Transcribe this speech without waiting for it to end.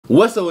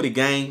What's up with the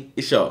gang?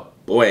 It's your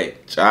boy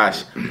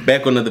Josh,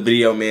 back on another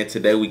video, man.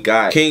 Today we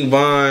got King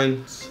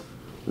Von's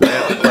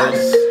rap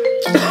first.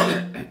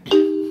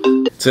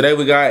 Today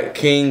we got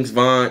King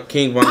Von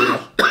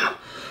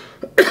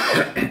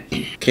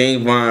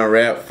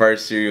rap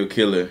first serial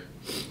killer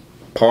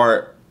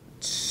part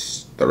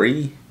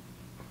 3.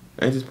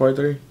 Ain't this part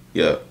 3?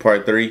 Yeah,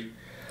 part 3.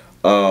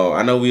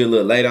 I know we a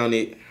little late on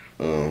it.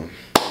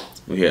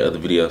 We had other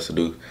videos to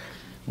do,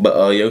 but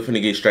yeah, we're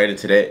finna get straight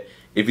into that.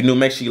 If you're new,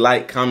 make sure you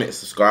like, comment,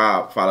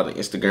 subscribe, follow the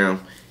Instagram.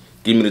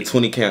 Give me the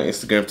 20K on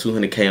Instagram,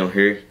 200K on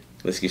here.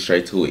 Let's get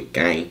straight to it,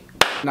 gang.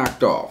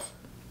 Knocked off.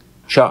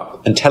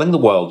 Sharp and telling the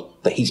world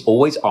that he's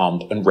always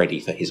armed and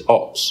ready for his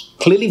ops.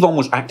 Clearly Von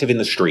was active in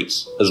the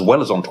streets, as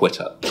well as on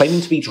Twitter,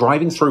 claiming to be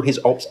driving through his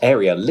ops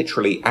area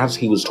literally as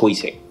he was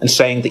tweeting, and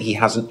saying that he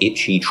has an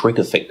itchy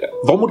trigger finger.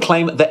 Von would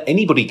claim that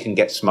anybody can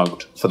get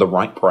smoked for the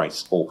right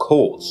price or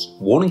cause,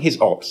 warning his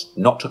ops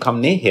not to come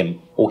near him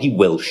or he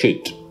will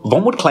shoot.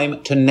 Von would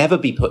claim to never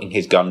be putting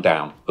his gun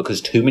down because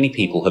too many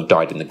people have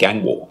died in the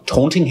gang war,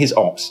 taunting his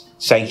ops,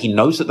 saying he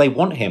knows that they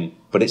want him,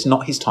 but it's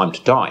not his time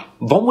to die.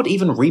 Von would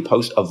even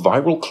repost a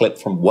viral clip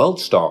from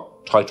Worldstar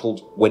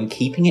titled "When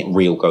Keeping It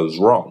Real Goes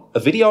Wrong," a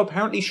video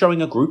apparently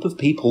showing a group of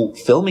people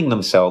filming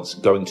themselves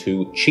going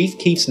to Chief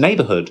Keef's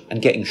neighborhood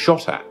and getting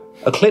shot at.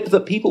 A clip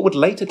that people would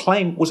later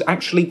claim was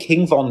actually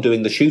King Von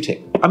doing the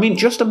shooting. I mean,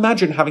 just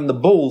imagine having the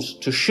balls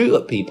to shoot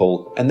at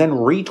people and then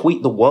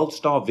retweet the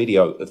Worldstar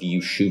video of you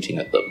shooting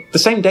at them. The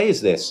same day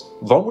as this,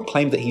 Von would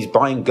claim that he's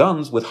buying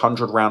guns with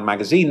 100-round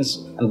magazines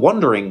and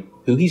wondering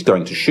who he's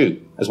going to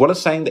shoot, as well as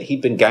saying that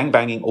he'd been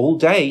gangbanging all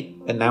day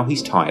and now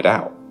he's tired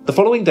out. The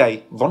following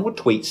day, Von would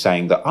tweet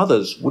saying that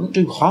others wouldn't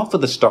do half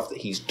of the stuff that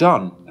he's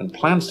done and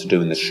plans to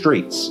do in the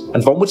streets,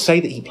 and Von would say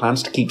that he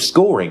plans to keep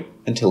scoring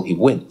until he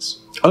wins.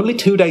 Only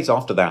 2 days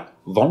after that,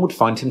 Von would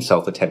find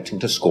himself attempting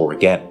to score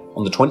again.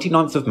 On the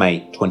 29th of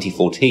May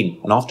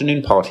 2014, an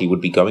afternoon party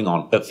would be going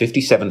on at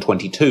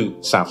 5722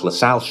 South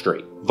LaSalle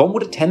Street. Von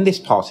would attend this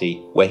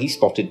party where he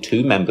spotted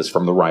 2 members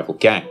from the rival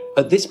gang.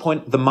 At this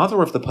point, the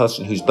mother of the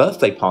person whose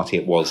birthday party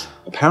it was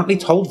apparently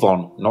told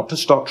Von not to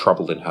start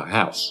trouble in her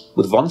house,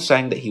 with Von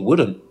saying that he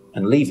wouldn't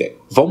and leave it.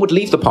 Von would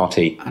leave the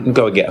party and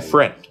go and get a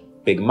friend,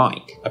 Big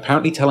Mike,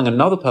 apparently telling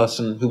another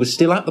person who was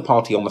still at the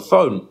party on the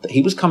phone that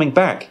he was coming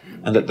back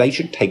and that they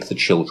should take the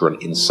children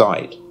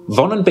inside.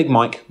 Von and Big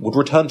Mike would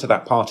return to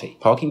that party,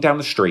 parking down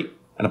the street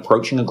and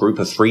approaching a group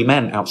of 3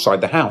 men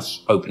outside the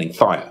house, opening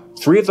fire.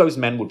 3 of those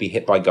men would be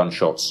hit by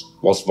gunshots,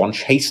 whilst Von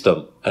chased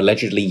them,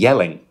 allegedly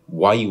yelling,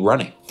 "Why are you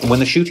running?" And when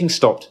the shooting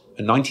stopped,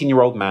 a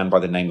 19-year-old man by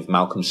the name of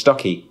Malcolm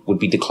Stuckey would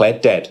be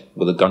declared dead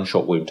with a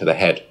gunshot wound to the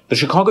head. The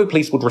Chicago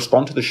police would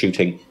respond to the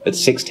shooting at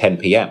 6:10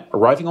 p.m,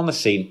 arriving on the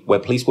scene where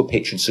police were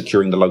pictured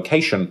securing the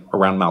location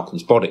around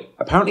Malcolm's body.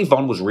 Apparently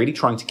Von was really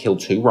trying to kill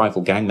 2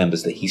 rival gang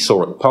members that he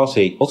saw at the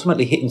party,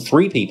 ultimately hitting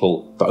 3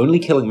 people, but only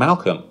killing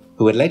Malcolm,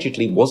 who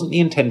allegedly wasn't the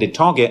intended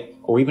target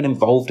or even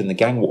involved in the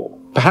gang war.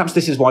 Perhaps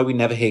this is why we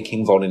never hear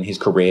King Von in his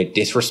career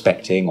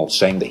disrespecting or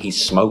saying that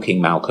he's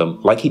smoking Malcolm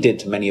like he did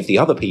to many of the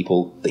other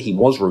people that he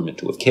was rumoured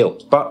to have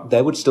killed. But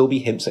there would still be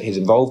hints at his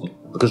involvement,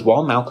 because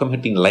while Malcolm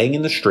had been laying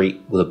in the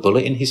street with a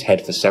bullet in his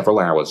head for several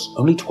hours,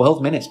 only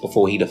 12 minutes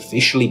before he'd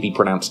officially be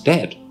pronounced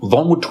dead,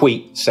 Von would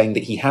tweet saying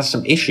that he has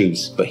some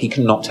issues but he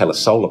cannot tell a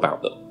soul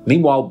about them.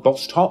 Meanwhile,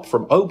 Boss Top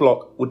from O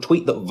Block would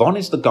tweet that Von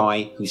is the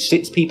guy who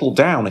sits people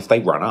down if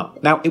they run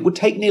up. Now, it would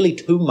take nearly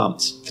 2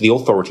 months for the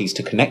authorities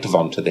to connect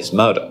Von to this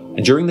murder,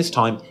 and during this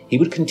time, he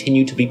would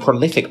continue to be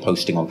prolific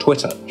posting on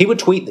Twitter. He would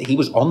tweet that he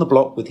was on the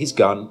block with his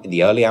gun in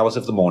the early hours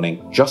of the morning,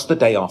 just the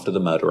day after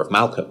the murder of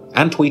Malcolm,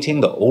 and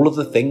tweeting that all of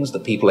the things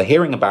that people are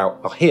hearing about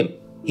are him.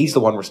 He's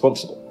the one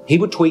responsible. He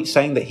would tweet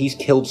saying that he's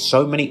killed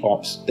so many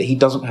ops that he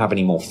doesn't have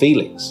any more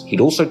feelings. He'd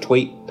also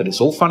tweet that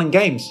it's all fun and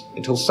games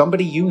until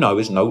somebody you know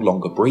is no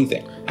longer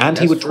breathing. And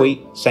he would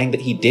tweet saying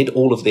that he did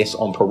all of this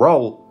on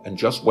parole and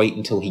just wait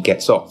until he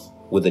gets off,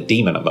 with a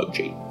demon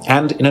emoji.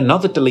 And in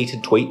another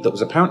deleted tweet that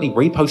was apparently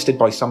reposted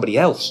by somebody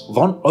else,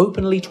 Von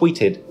openly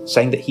tweeted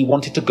saying that he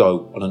wanted to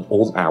go on an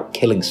all-out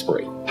killing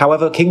spree.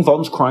 However, King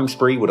Von's crime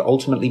spree would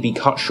ultimately be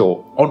cut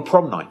short on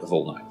prom night of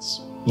all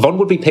nights. Von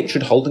would be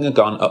pictured holding a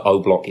gun at O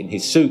Block in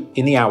his suit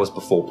in the hours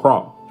before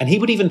prom, and he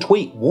would even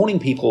tweet warning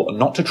people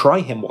not to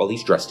try him while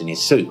he's dressed in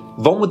his suit.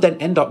 Von would then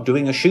end up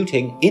doing a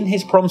shooting in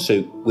his prom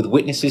suit with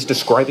witnesses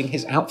describing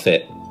his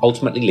outfit,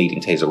 ultimately leading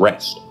to his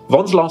arrest.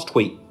 Von's last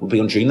tweet would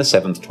be on June the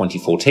 7th,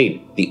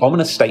 2014, the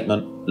ominous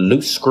statement,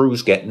 "Loose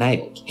screws get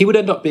nailed." He would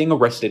end up being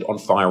arrested on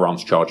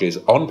firearms charges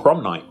on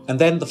prom night, and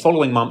then the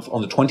following month,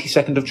 on the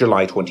 22nd of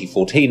July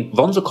 2014,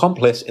 Von's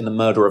accomplice in the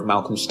murder of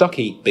Malcolm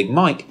Stuckey, Big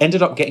Mike,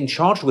 ended up getting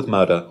charged with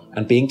murder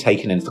and being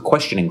taken in for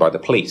questioning by the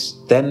police.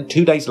 Then,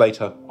 2 days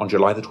later, on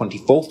July the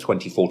 24th,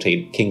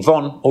 2014, King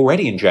Von,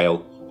 already in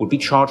jail, would be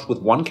charged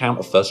with 1 count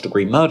of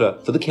first-degree murder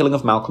for the killing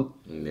of Malcolm.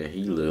 Yeah,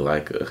 he look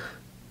like a...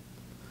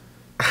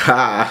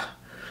 Ha!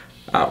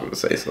 I would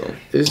say so.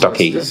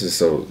 Stuckey. This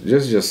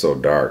is just so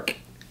dark.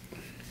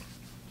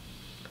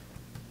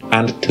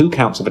 And 2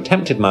 counts of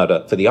attempted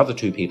murder for the other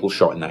 2 people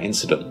shot in that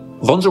incident.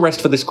 Von's arrest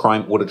for this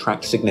crime would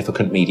attract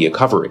significant media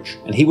coverage,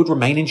 and he would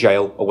remain in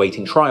jail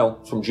awaiting trial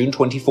from June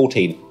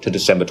 2014 to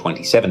December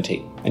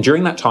 2017. And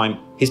during that time,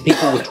 his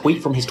people would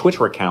tweet from his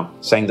Twitter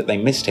account saying that they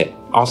missed him,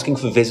 asking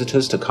for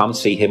visitors to come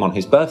see him on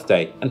his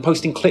birthday, and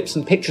posting clips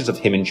and pictures of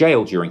him in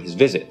jail during his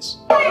visits.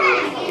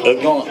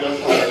 It's going.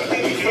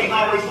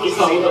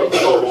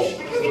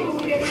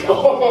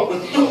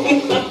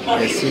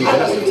 And see,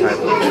 that's the type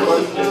of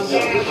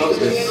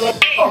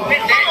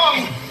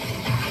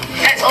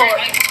That's all.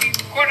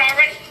 Recording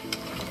already?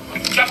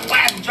 Drop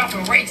live and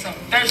dropping rates. I'm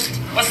thirsty.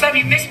 What's up?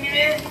 You miss me,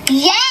 man?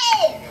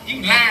 Yes!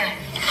 You lying.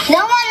 No,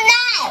 I'm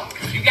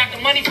not. You got the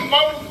money from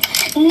Mama?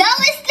 No,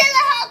 it's still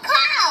a whole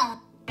call.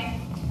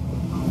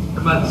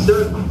 About the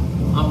shirt.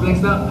 I'm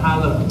flexed up.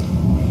 Holla.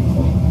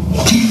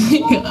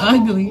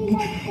 Ugly.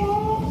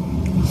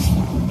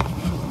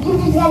 You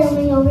just gotta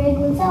bring your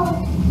regular self.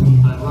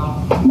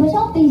 But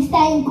don't be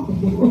stank.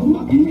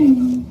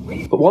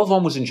 But while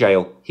Von was in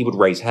jail, he would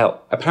raise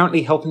hell,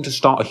 apparently helping to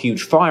start a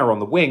huge fire on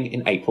the wing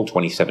in April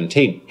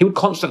 2017. He would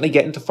constantly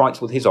get into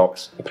fights with his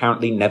ops,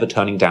 apparently never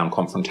turning down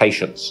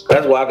confrontations.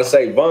 That's why I can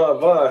say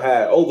Von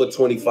had over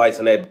 20 fights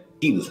in that.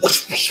 He was.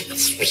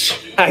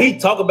 He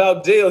talk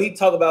about jail. He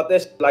talk about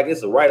that shit like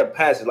it's a rite of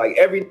passage. Like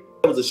every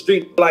was a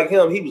street like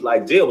him, he was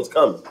like jail was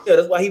coming. Yeah,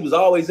 that's why he was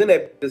always in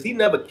that, because he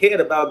never cared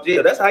about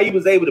jail. That's how he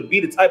was able to be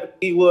the type of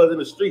he was in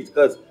the streets,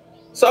 because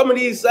some of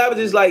these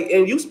savages, like,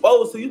 and you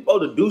supposed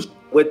to do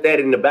with that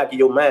in the back of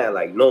your mind,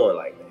 like knowing,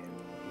 like, man,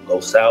 go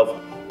south,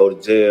 go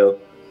to jail.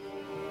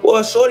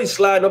 Well, shorty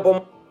sliding up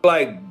on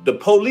like the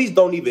police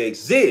don't even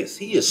exist.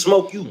 He just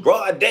smoke you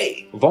broad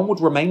day. Von would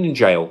remain in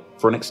jail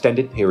for an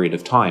extended period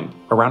of time,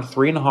 around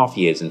 3.5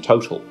 years in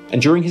total.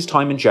 And during his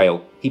time in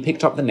jail, he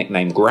picked up the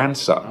nickname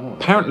Grandson,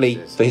 apparently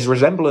for his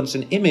resemblance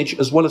in image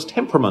as well as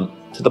temperament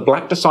to the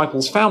Black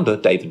Disciples founder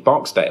David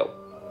Barksdale,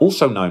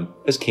 also known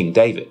as King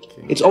David.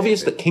 It's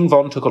obvious that King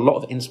Von took a lot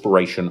of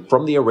inspiration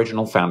from the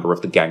original founder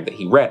of the gang that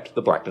he repped,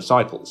 the Black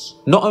Disciples.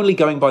 Not only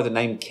going by the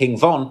name King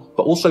Von,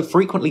 but also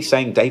frequently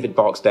saying David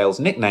Barksdale's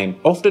nickname,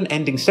 often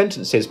ending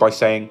sentences by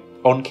saying,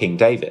 "On King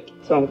David."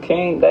 Some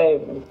King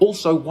David.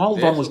 Also, while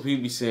Von was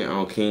people be saying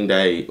on King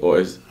Day,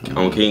 or is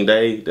on King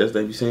Day, that's what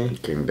they be saying?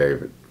 King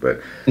David, but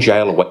in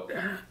jail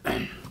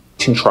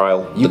awaiting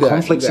trial, the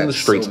conflicts in the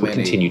streets would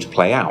continue to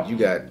play out.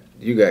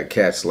 You got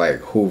cats like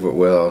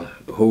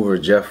Hoover,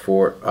 Jeff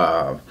Fort.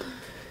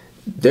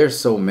 There's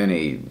so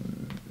many.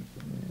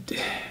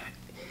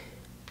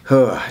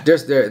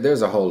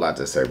 There's a whole lot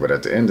to say, but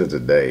at the end of the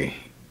day,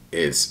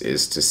 it's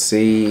to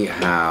see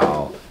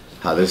how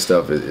this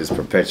stuff is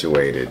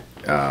perpetuated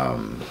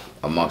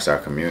amongst our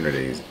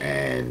communities,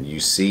 and you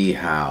see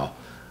how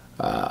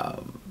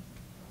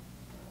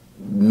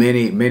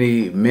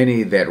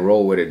many that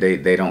roll with it,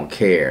 they don't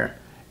care,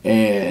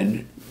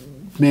 and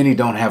many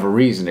don't have a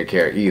reason to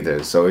care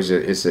either. So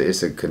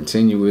it's a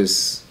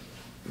continuous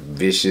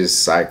vicious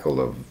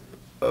cycle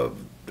of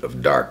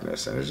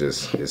darkness, and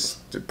it's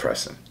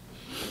depressing.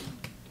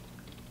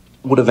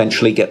 Would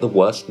eventually get the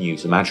worst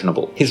news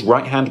imaginable. His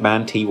right-hand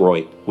man, T.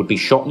 Roy, would be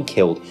shot and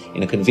killed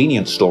in a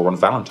convenience store on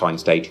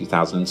Valentine's Day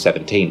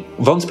 2017.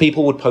 Von's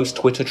people would post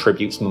Twitter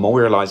tributes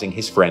memorializing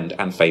his friend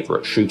and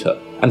favorite shooter.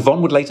 And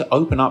Von would later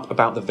open up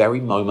about the very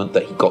moment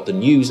that he got the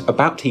news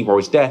about T.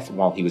 Roy's death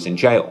while he was in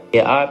jail.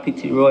 Yeah, R.I.P.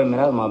 T. Roy, man,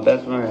 that was my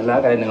best friend. I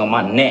got that nigga on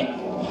my neck.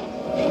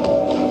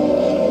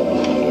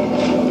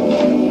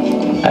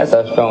 That's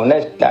how strong.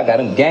 I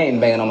got him gang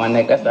banging on my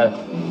neck. That's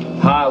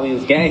how we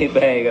was gang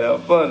banging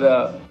up.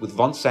 With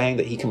Von saying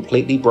that he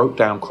completely broke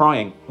down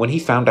crying when he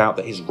found out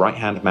that his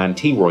right-hand man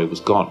T. Roy was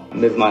gone. I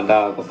miss my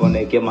dog. Before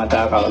they killed my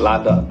dog, I was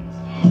locked up.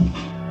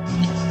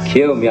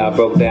 Killed me, I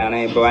broke down.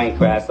 I ain't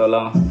cried so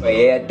long. But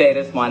every day,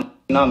 this my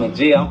I'm in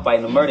jail. I'm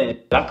fighting a murder.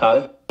 I call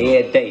it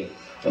every day.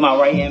 It's my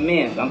right-hand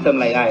man. So I'm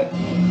telling him, like, all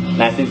right,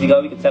 now since he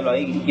go, we can tell him,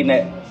 he getting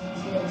that.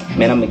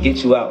 Man, I'm gonna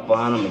get you out,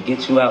 Von. I'm gonna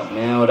get you out,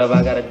 man. Whatever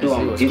I gotta do,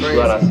 I'm gonna get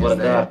you out. I swear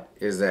to God.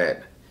 Is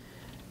that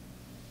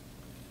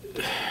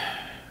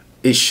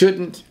it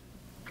shouldn't,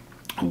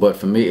 but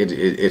for me,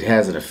 it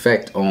has an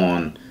effect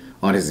on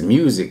his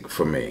music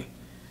for me.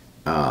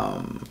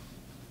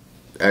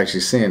 Actually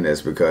seeing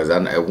this, because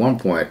at one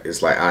point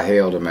it's like I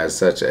hailed him as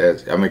such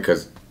as, I mean,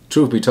 because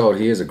truth be told,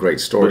 he is a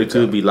great storyteller. But it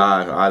could be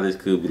live. All this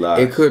could be live.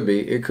 It could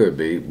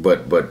be.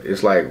 But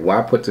it's like,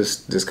 why put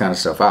this kind of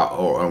stuff out,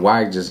 or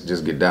why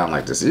just get down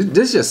like this?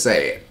 This just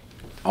sad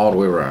all the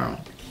way around.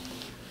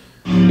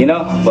 You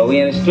know, but we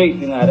in the streets,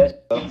 you know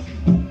that.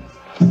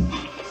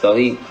 So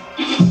he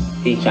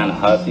trying to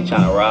hustle, he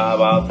trying to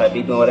rob, all type.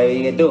 He doing whatever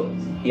he can do.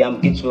 Yeah, I'm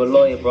gonna get you a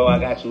lawyer, bro. I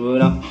got you, you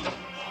know.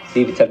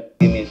 He be telling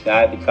me,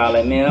 I be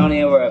calling, man. Don't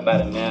even worry about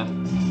it,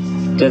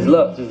 man. Just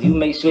look, just you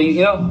make sure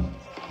you know.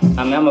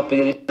 I mean, I'm gonna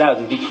figure this out.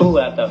 Just be cool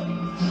out there.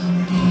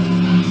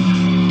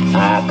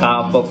 I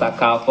call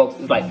folks.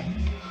 It's like,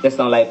 this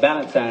on like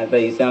Valentine's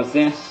Day, you see what I'm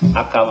saying?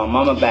 I call my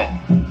mama back.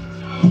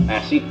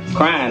 And she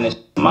crying and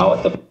shit. Ma,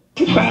 what the f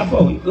you crying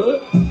for? You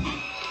good? You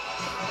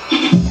know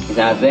what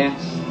I'm saying?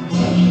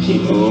 She,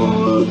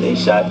 ooh, they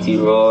shot T.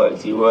 Roy.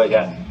 T. Roy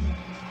got,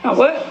 oh,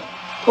 what?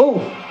 Ooh,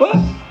 what?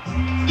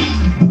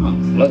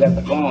 look at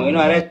the phone. You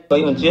know how that, so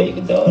you in jail, you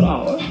can throw it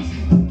on. What?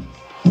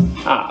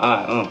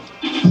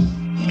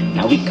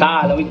 Now we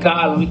calling.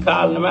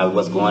 Remember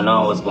what's going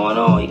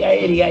on? He got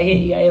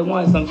hit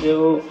once, some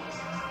shit.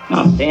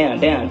 I'm damn.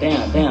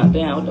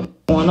 What the f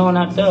going on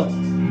out there?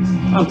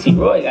 I'm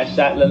T-Roy, got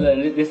shot. Look,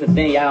 this is the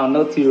thing, y'all don't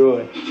know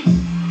T-Roy.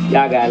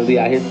 Y'all gotta leave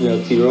our history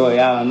of T-Roy,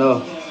 y'all don't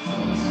know.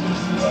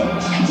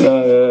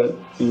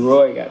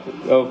 T-Roy got to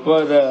go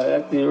further.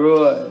 That's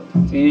T-Roy.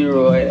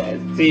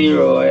 That's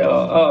T-Roy.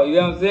 Oh, you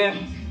know what I'm saying?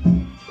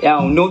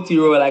 Y'all don't know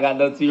T-Roy like I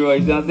know T-Roy,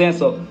 you know what I'm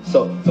saying?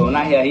 So when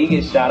I hear he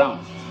gets shot on,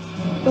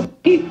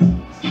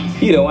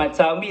 he don't want to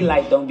talk me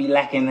like, don't be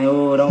lacking,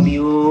 don't be,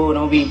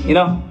 you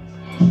know?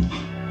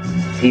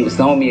 He was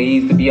on me, he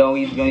used to be on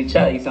each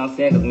other, you know what I'm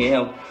saying? Because me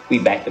and him, we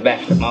back to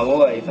back. That's my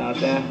boy, you know what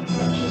I'm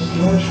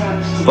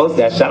saying? Folks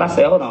got shot, I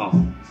said, hold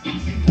on.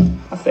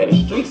 I said,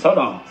 the streets, hold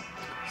on.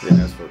 Yeah,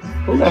 that's what.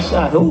 Who got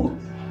shot? Who?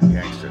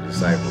 Gangster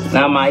disciples.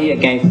 Nah, he a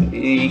gangster.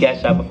 He got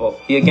shot before.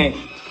 He a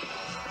gangster.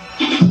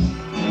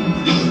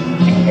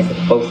 I said,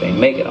 the folks ain't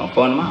make it on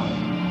phone them out.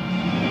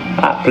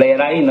 I play it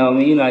out, you know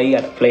me, you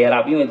got to play it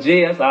out. You in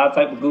jail, that's all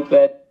type of goof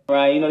ass,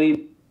 right? You know, these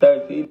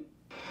 30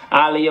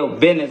 all of your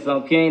business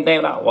on King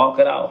David, I walk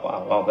it off.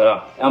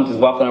 I'm just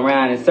walking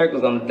around in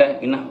circles on the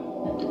deck, you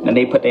know. And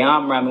they put their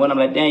arm around me. When I'm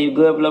like, damn, you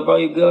good, bro?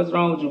 You good? What's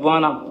wrong with you, boy?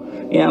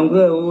 Yeah, I'm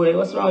good. Ooh,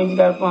 what's wrong? You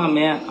got fun,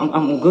 man.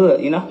 I'm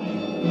good, you know.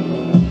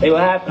 They what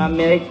happened? I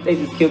mean, they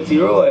just killed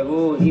T-Roy.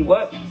 Ooh, he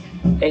what?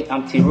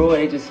 I'm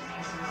T-Roy. They just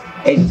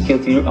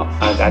killed T-Roy. Oh,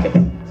 I got to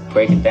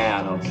break it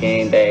down on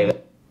King David.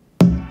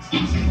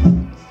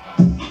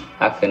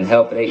 I couldn't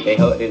help it. They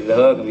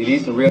hugging me.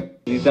 These some real,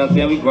 you know what I'm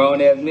saying? We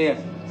grown ass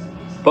men.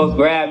 Folks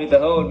grab me to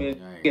hold me.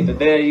 Get to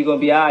there, you gonna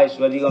be alright,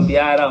 shorty. You gonna be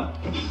alright.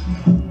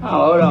 Oh,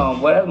 hold on,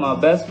 boy. That's my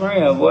best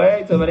friend,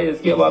 boy. Somebody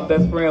just killed my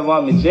best friend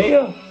while I'm in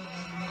jail.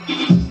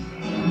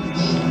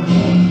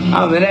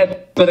 I'm in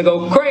that gonna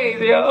go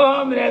crazy. Oh,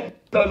 I'm in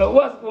that. Don't know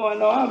what's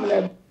going on. I'm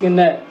in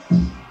that.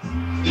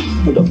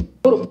 Who the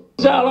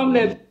y'all? I'm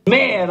that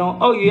man.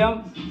 Oh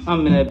yeah,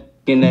 I'm in that.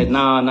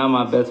 Nah, not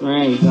my best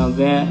friend. You know what I'm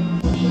saying?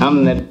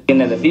 I'm in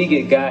that if he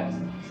get got.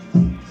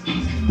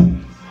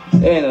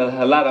 And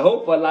a lot of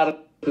hope for a lot of,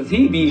 cause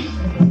he be.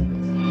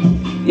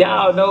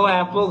 Y'all know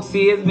how folks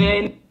see his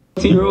man.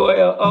 T-Roy.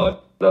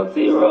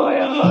 T-Roy.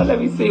 Let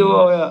me see who.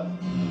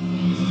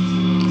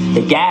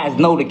 The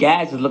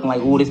guys just looking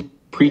like, ooh, this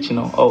preaching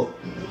on. Oh,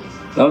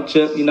 don't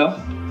trip, you know.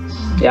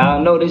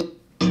 Y'all know this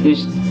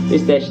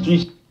that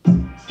street.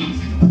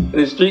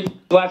 The street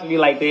watching me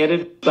like that.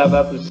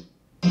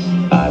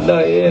 I know,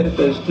 yeah, this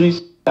the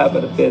street. I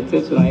better pay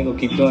attention. I ain't gonna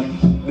keep doing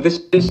it. But this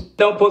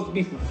don't supposed to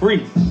be for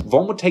free.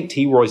 Von would take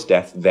T-Roy's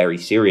death very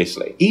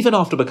seriously. Even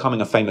after becoming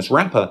a famous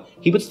rapper,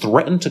 he would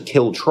threaten to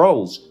kill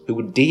trolls who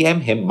would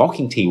DM him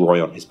mocking T-Roy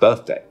on his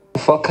birthday.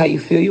 Fuck how you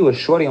feel? You a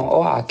shorty on,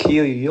 oh, I'll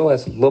kill you. Yo,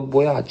 as a little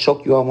boy, I'll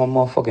choke you out my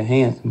motherfucking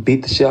hands and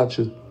beat the shit out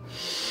you.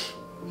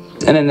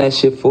 And then that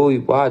shit fool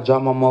you, boy. I'll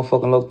drop my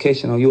motherfucking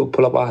location on you. Will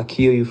pull up, I'll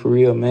kill you for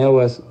real, man. Yo,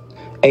 ass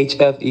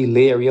HFE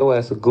Larry, yo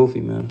ass a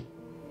goofy, man.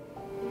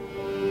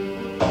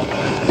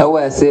 Yo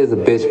ass is a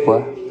bitch,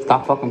 boy.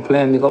 Stop fucking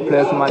playing me. Go play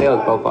with somebody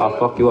else, bro. I'll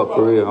fuck you up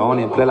for real. I don't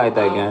even play like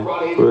that, gang.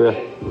 For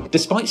real.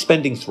 Despite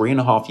spending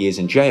 3.5 years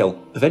in jail,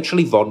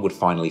 eventually Von would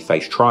finally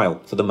face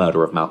trial for the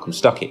murder of Malcolm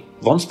Stuckey.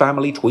 Von's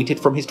family tweeted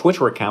from his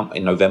Twitter account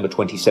in November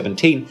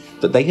 2017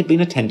 that they had been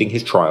attending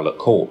his trial at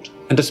court.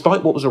 And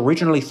despite what was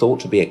originally thought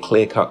to be a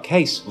clear-cut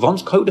case,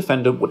 Von's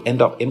co-defendant would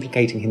end up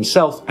implicating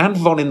himself and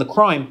Von in the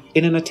crime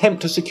in an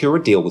attempt to secure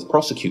a deal with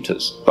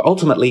prosecutors, but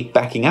ultimately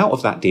backing out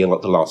of that deal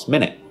at the last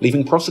minute,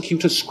 leaving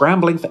prosecutors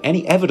scrambling for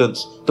any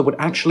evidence that would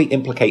actually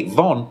implicate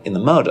Von in the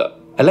murder.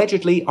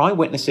 Allegedly,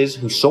 eyewitnesses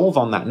who saw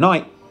Von that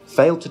night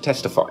failed to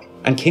testify,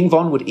 and King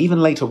Von would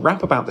even later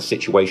rap about the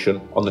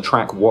situation on the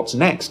track What's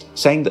Next,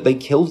 saying that they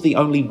killed the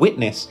only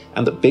witness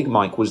and that Big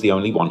Mike was the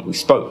only one who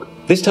spoke.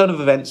 This turn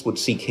of events would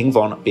see King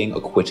Von being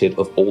acquitted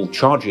of all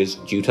charges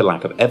due to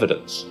lack of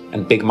evidence,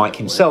 and Big Mike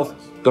himself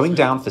going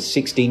down for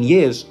 16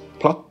 years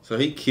plus. So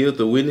he killed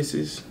the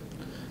witnesses?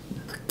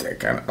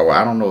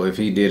 I don't know if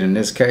he did in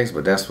this case,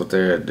 but that's what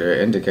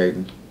they're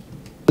indicating.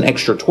 An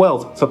extra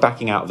 12 for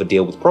backing out of a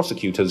deal with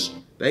prosecutors.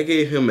 They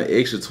gave him an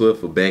extra 12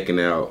 for backing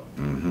out.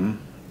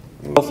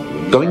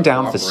 Going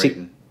down for 6.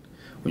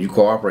 When you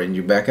cooperate and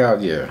you back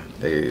out, yeah,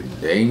 they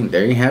ain't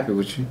happy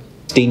with you.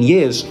 16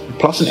 years,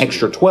 plus an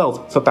extra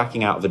 12 for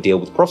backing out of a deal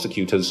with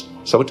prosecutors,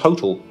 so a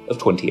total of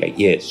 28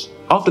 years.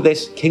 After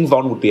this, King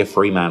Von would be a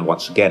free man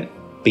once again,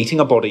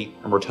 beating a body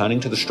and returning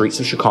to the streets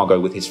of Chicago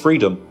with his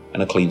freedom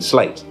and a clean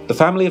slate. The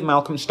family of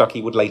Malcolm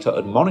Stuckey would later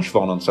admonish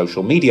Von on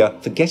social media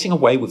for getting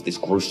away with this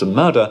gruesome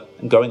murder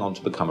and going on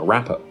to become a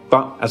rapper.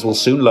 But, as we'll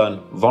soon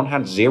learn, Von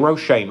had zero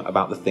shame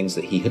about the things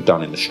that he had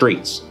done in the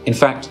streets. In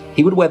fact,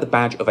 he would wear the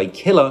badge of a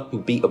killer who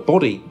beat a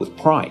body with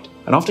pride.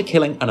 And after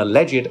killing an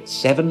alleged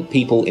 7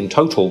 people in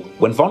total,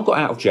 when Von got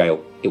out of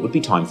jail, it would be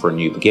time for a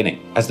new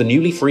beginning, as the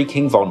newly free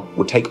King Von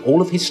would take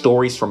all of his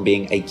stories from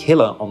being a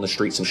killer on the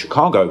streets of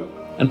Chicago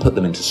and put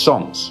them into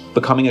songs,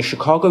 becoming a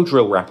Chicago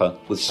drill rapper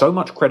with so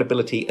much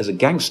credibility as a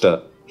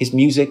gangster, his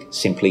music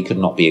simply could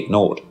not be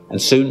ignored. And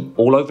soon,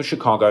 all over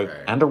Chicago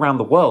and around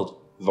the world,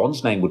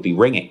 Von's name would be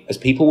ringing as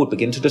people would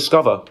begin to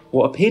discover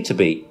what appeared to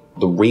be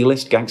the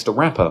realest gangster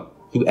rapper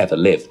who ever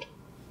lived.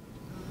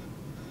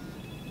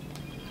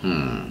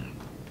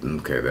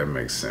 Okay, that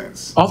makes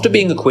sense. After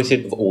being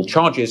acquitted of all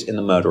charges in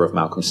the murder of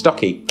Malcolm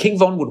Stuckey, King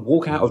Von would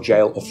walk out of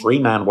jail a free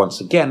man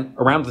once again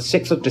around the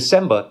 6th of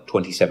December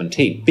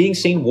 2017, being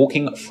seen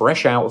walking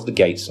fresh out of the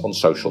gates on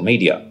social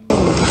media.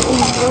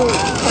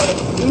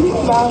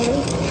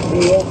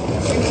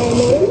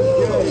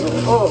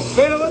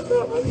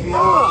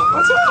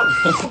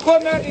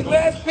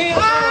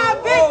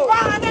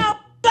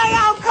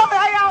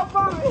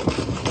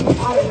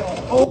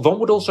 Von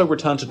would also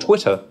return to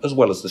Twitter as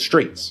well as the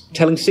streets,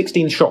 telling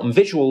 16 Shot and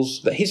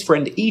Visuals that his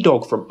friend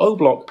E-Dog from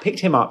O-Block picked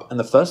him up and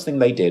the first thing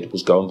they did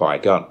was go and buy a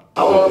gun.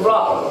 I want a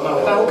block.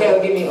 Who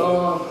can give me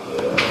E-Dog?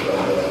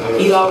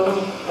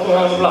 I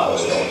want a block.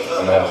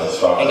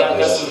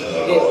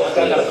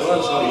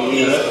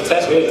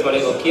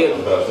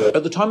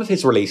 At the time of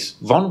his release,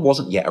 Von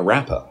wasn't yet a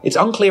rapper. It's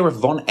unclear if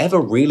Von ever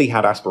really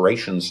had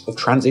aspirations of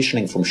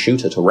transitioning from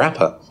shooter to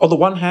rapper. On the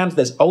one hand,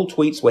 there's old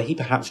tweets where he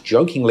perhaps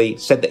jokingly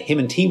said that him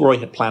and T-Roy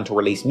had planned to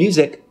release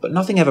music, but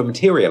nothing ever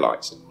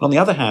materialized. On the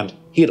other hand,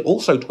 he had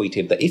also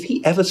tweeted that if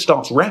he ever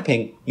starts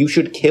rapping, you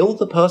should kill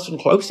the person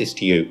closest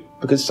to you,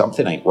 because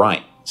something ain't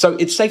right. So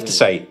it's safe to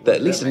say that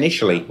at least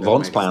initially,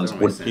 Von's plans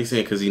would... He's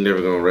saying because he's never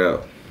gonna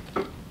rap.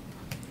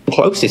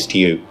 Closest to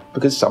you,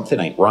 because something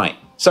ain't right.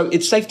 So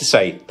it's safe to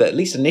say that at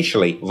least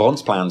initially,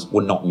 Von's plans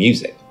were not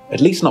music. At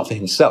least not for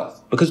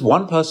himself, because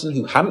one person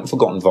who hadn't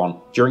forgotten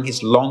Von during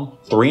his long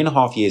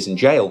 3.5 years in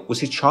jail was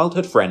his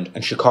childhood friend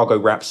and Chicago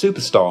rap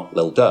superstar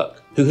Lil Durk,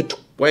 who had...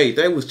 Wait,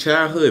 they was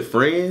childhood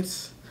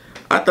friends?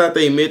 I thought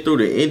they met through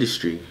the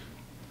industry.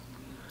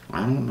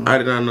 I don't know. I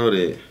did not know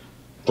that.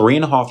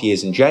 3.5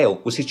 years in jail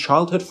was his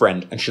childhood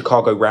friend and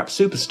Chicago rap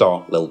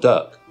superstar Lil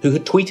Durk, who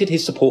had tweeted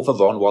his support for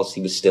Von whilst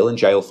he was still in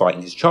jail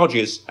fighting his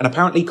charges, and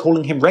apparently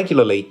calling him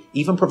regularly,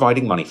 even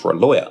providing money for a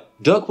lawyer.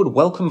 Durk would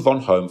welcome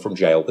Von home from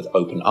jail with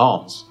open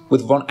arms,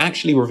 with Von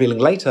actually revealing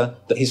later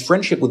that his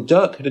friendship with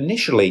Durk had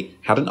initially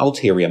had an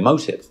ulterior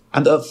motive,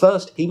 and that at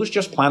first he was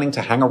just planning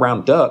to hang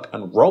around Durk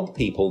and rob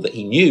people that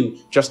he knew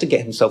just to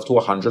get himself to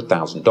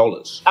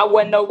 $100,000. I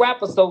wasn't no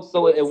rapper,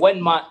 so it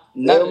wasn't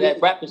none of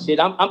that rapping shit.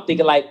 I'm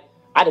thinking like,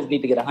 I just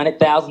need to get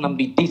 100,000. I'm gonna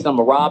be decent. I'm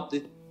gonna rob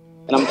this,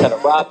 and I'm trying to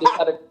rob this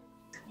other.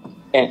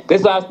 And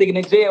this is what I was thinking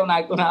in jail when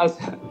I was,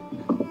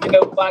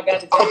 before I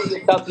got to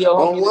jail, talk to your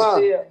homies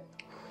in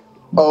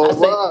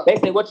jail. They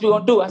say, what you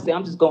gonna do? I say,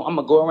 I'm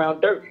gonna go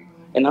around dirt,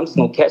 and I'm just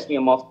gonna catch me.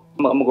 I'm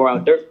gonna go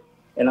around dirt,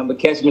 and I'm gonna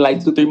catch me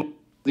like 2, 3.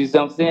 You see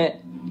what I'm saying?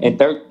 And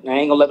Durk, I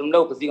ain't gonna let him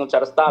know because he gonna try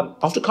to stop me.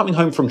 After coming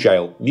home from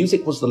jail,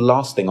 music was the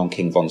last thing on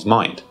King Von's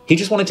mind. He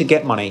just wanted to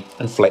get money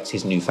and flex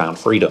his newfound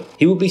freedom.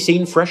 He would be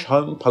seen fresh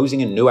home,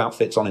 posing in new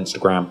outfits on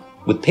Instagram,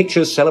 with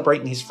pictures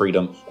celebrating his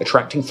freedom,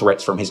 attracting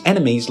threats from his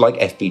enemies like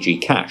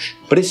FBG Cash.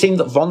 But it seemed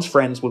that Von's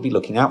friends would be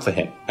looking out for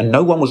him, and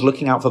no one was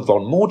looking out for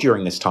Von more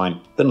during this time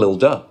than Lil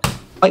Durk.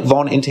 Like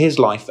Von into his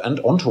life and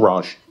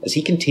entourage as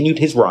he continued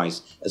his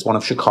rise as one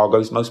of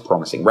Chicago's most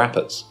promising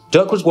rappers.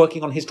 Durk was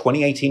working on his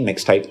 2018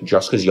 mixtape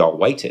Just Cause Y'all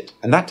Waited,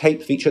 and that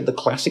tape featured the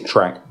classic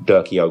track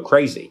Durky-O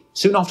Crazy.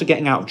 Soon after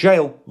getting out of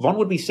jail, Von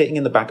would be sitting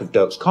in the back of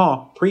Durk's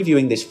car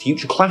previewing this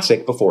future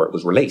classic before it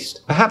was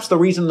released. Perhaps the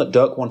reason that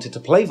Durk wanted to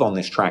play Von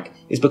this track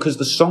is because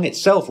the song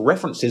itself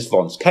references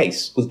Von's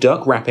case, with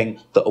Durk rapping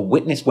that a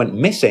witness went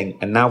missing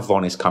and now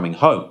Von is coming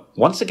home.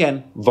 Once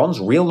again, Von's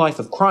real life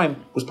of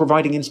crime was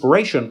providing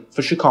inspiration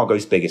for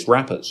Chicago's biggest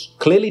rappers.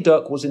 Clearly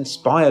Durk was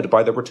inspired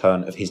by the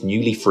return of his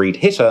newly freed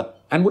hitter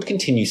and would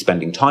continue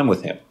spending time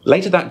with him.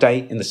 Later that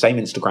day, in the same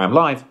Instagram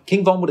Live,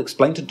 King Von would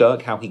explain to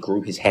Durk how he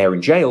grew his hair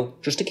in jail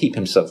just to keep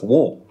himself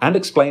warm, and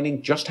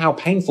explaining just how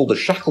painful the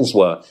shackles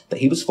were that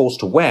he was forced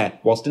to wear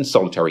whilst in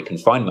solitary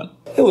confinement.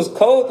 It was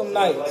cold them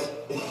nights.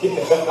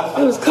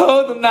 It was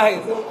cold them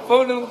nights.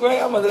 Before them great,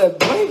 I'm under that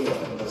blanket.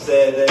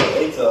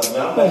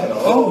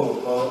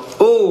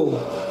 Ooh,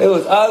 it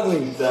was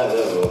ugly.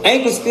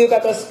 Ankle still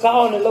got that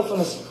scar on it. Look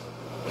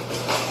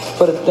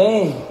for the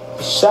thing.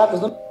 The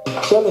shackles, them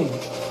killing.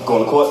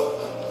 Going to court?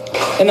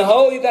 In the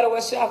hole, you gotta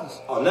wear shackles.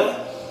 Oh, no?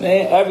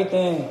 Man,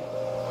 everything.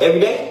 Every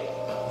day?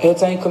 Every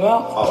time you come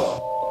out.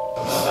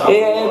 Oh.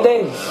 Yeah, every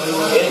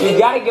day. You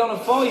gotta get on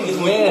the phone, you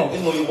man.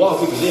 This when you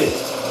walk, we can this.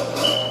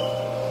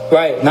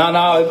 Right.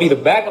 No, it'd be the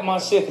back of my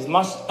shit, because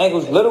my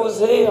ankle's little as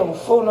hell. I'm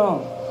full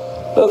now.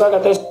 Look, I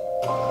got that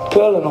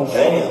peeling on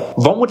phone.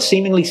 Von would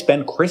seemingly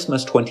spend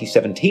Christmas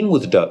 2017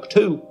 with Durk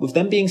too, with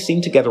them being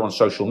seen together on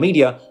social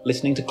media,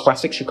 listening to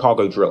classic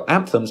Chicago drill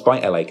anthems by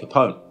L.A.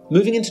 Capone.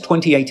 Moving into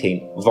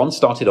 2018, Von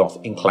started off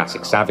in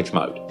classic savage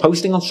mode,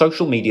 posting on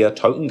social media,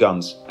 toting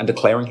guns, and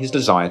declaring his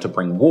desire to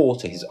bring war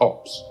to his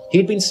ops. He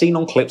had been seen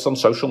on clips on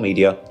social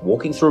media,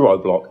 walking through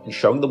O-Block and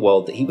showing the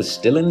world that he was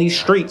still in these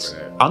streets,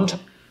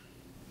 untouched,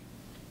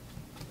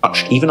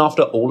 even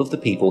after all of the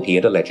people he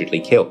had allegedly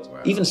killed,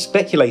 even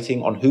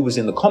speculating on who was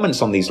in the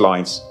comments on these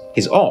lives,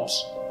 his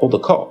ops or the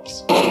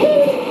cops.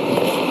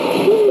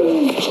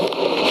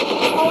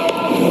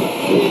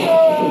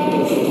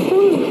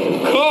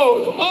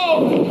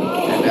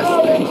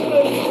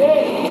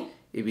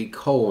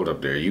 cold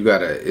up there. You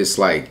gotta. It's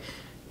like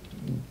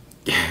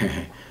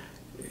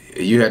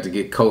you have to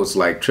get coats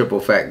like Triple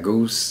Fat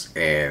Goose,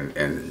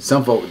 and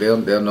some folk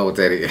they'll know what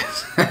that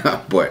is,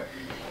 but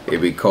it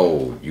be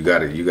cold. You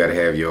gotta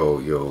have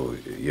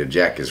your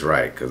jackets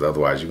right, cause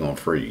otherwise you're gonna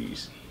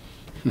freeze.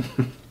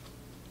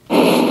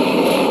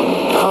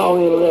 Oh,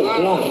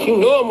 that block. You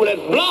know I'm with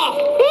that block.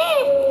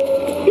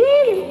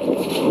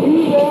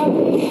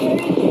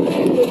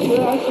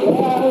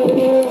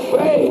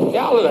 Hey,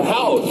 y'all in the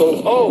house, so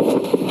it's over.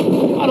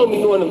 I don't be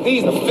knowing if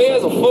these the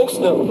fans or folks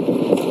know.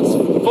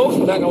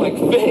 Folks acting like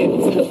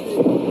fans.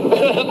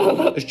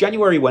 As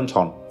January went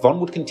on, Von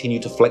would continue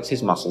to flex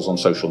his muscles on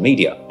social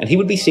media, and he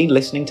would be seen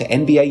listening to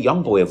NBA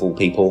YoungBoy of all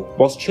people,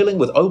 whilst chilling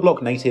with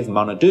O-Block native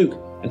Mona Duke,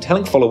 and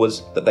telling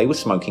followers that they were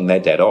smoking their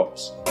dead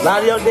ops. A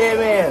lot of your dead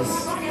mans.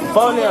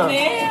 Phone them.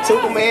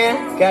 Tuka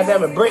man,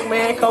 goddamn it, Brick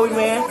man, Kobe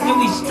man. And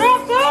we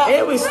strapped up.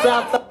 And we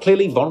strapped up.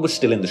 Clearly, Von was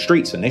still in the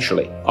streets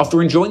initially.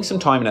 After enjoying some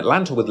time in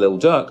Atlanta with Lil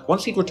Durk,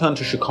 once he'd returned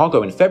to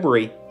Chicago in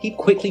February, he'd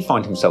quickly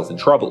find himself in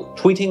trouble,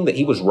 tweeting that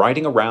he was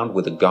riding around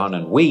with a gun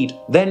and weed.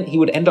 Then he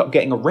would end up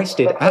getting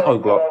arrested at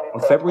O-Block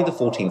on February the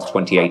 14th,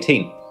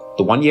 2018,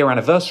 the 1-year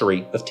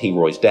anniversary of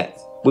T-Roy's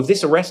death. With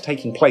this arrest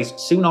taking place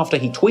soon after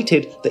he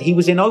tweeted that he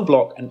was in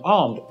O-Block and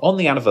armed on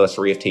the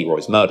anniversary of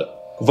T-Roy's murder.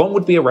 Von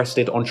would be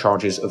arrested on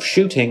charges of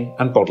shooting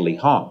and bodily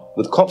harm,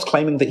 with cops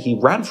claiming that he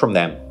ran from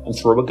them and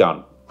threw a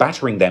gun,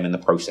 battering them in the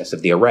process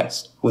of the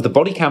arrest, with the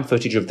body cam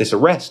footage of this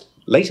arrest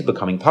later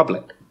becoming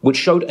public, which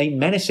showed a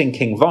menacing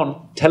King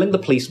Von telling the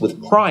police with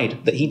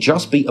pride that he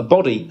just beat a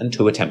body and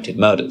 2 attempted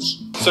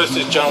murders. So this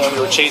is the gentleman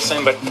we were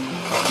chasing, but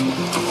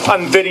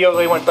on video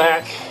they went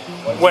back,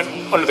 went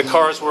under the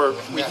cars where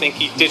we think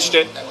he ditched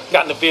it,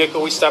 got in the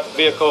vehicle, we stopped the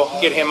vehicle,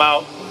 get him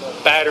out,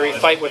 battery,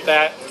 fight with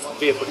that.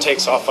 Vehicle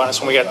takes off on us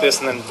when we got this,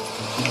 and then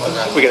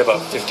we get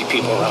about 50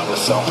 people around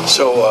us.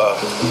 So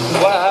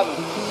What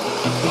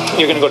happened?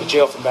 you're gonna go to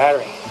jail for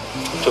battery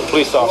to a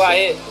police officer. Why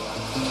it?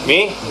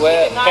 Me?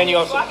 Where? And you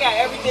also. I got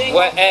everything.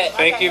 Where at?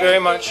 Thank you very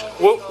much.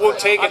 We'll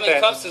take it I'm in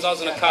then. cuffs since I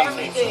was in the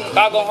conference. If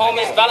I go home,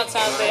 it's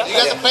Valentine's Day. You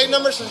got the plate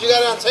number since you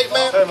got it on tape,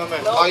 man?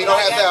 Oh, you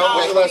don't have that?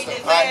 Okay, listen.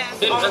 All right.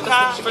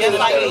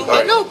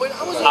 I know, but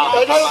I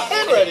wasn't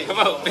pen ready. Come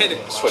on,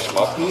 finish. Switch them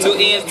up. 2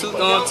 N's, 2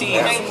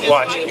 T's.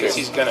 Watch it, because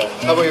he's gonna.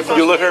 How about your first?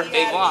 You look her?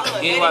 They want.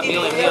 You know what I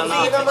feel in hell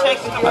now.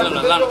 I live in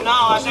Atlanta. No,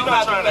 I don't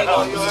have to play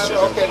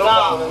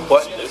those.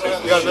 What?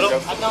 You got a middle?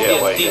 Yeah,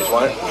 wait. Yes,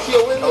 How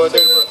about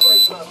date of birth?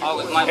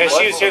 And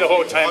she was here the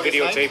whole time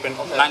videotaping.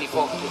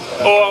 94.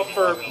 Oh,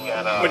 for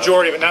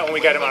majority of it, not when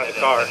we got him out of the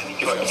car.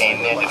 Yeah,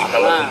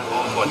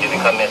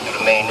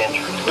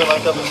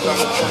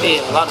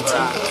 a lot of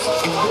times.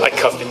 I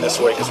cuffed him this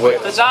way because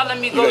Cause y'all let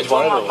me go to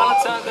my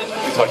Valentine's Day.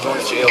 you thought you were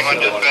in jail. I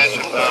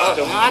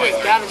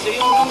just got it. You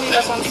don't know me.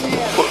 That's what I'm saying.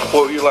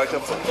 What were you like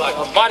up for?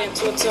 A body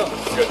into a tip.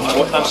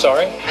 I'm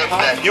sorry?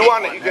 You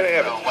want it, you're going to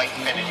have it.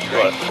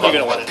 You're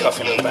going to want to cuff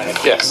him in the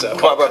back. Yes.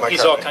 Come on, by my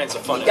He's car. all kinds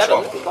of fun. Let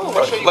go.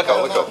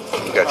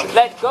 We got you.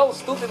 Let go,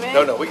 stupid man.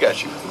 No, we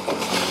got you.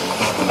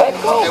 Let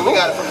go. Hey, we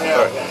got it from here.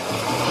 All right.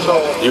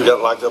 So, you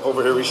got locked up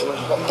over here recently?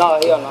 No,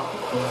 hell no.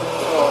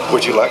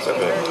 What you locked up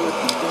in?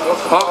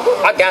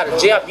 Huh? I got it.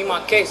 J, beat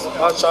my case.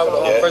 I'll try with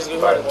the person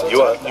get murdered.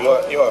 You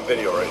on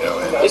video right now,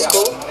 man. It's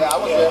cool.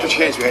 Put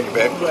your hands behind your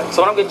back.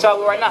 So when I'm getting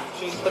trouble right now,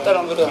 put that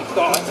on video.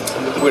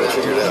 We're gonna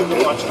figure it out.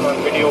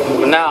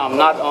 Video. Now I'm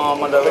not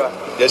under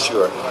arrest. Yes,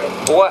 you are.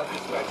 For what?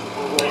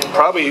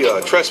 Probably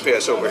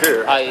trespass over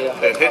here Oh, yeah.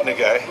 and hitting a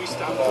guy.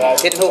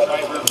 Hit who?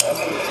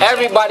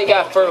 Everybody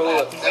got fur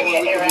hood.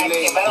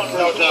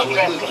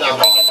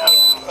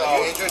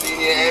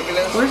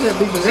 Where's that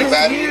big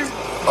possession?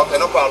 Okay,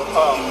 no problem.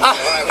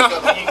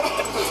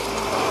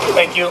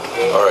 Thank you.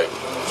 All right.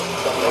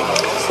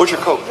 Where's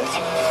your coat?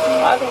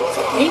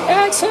 He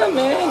asked him,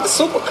 man. The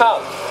super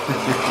cop.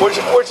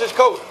 Where's his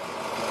coat?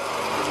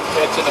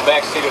 It's in the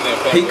back seat of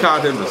the He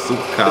called him the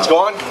super cop. It's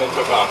gone? They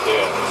took off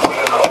there.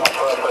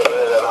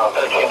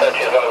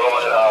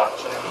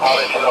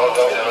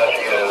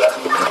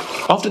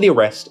 After the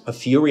arrest, a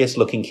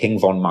furious-looking King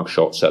Von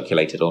mugshot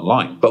circulated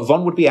online, but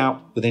Von would be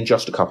out within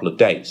just a couple of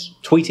days,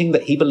 tweeting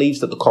that he believes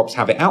that the cops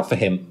have it out for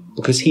him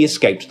because he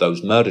escaped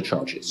those murder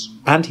charges,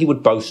 and he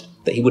would boast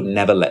that he would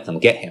never let them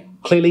get him.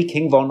 Clearly,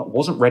 King Von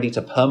wasn't ready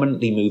to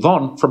permanently move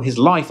on from his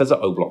life as an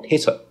O-Block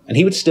hitter, and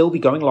he would still be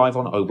going live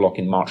on O-Block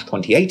in March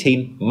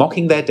 2018,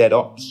 mocking their dead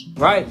ops.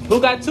 Right. Who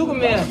got Tuka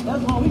Man?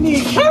 That's what we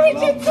need. Courage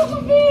and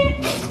Tuka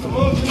Man.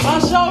 My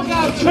show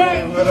got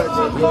Trent,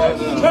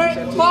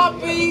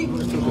 Poppy,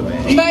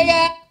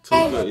 Megan.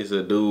 Tuka is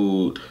a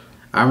dude.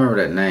 I remember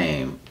that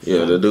name.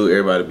 Yeah, the dude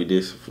everybody be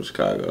dissing from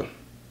Chicago.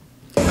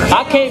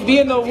 I can't be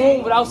in no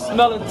room without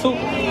smelling Tuka.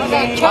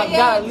 I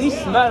gotta at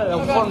least smell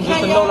it for them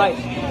just to know, like,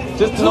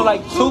 Just to know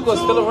like Tuka's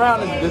still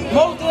around is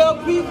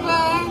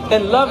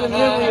and loving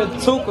memory of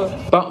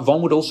Tuka. But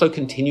Von would also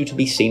continue to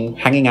be seen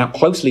hanging out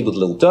closely with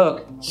Lil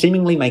Durk,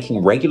 seemingly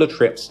making regular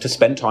trips to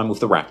spend time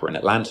with the rapper in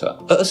Atlanta.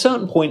 At a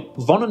certain point,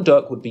 Von and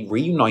Durk would be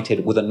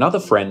reunited with another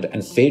friend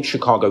and feared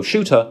Chicago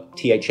shooter,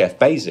 THF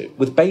Bezu,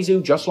 with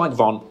Bezu, just like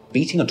Von,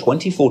 beating a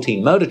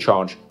 2014 murder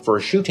charge for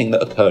a shooting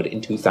that occurred in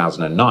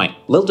 2009.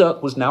 Lil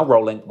Durk was now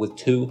rolling with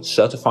 2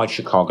 certified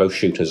Chicago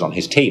shooters on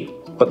his team.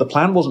 But the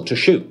plan wasn't to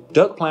shoot.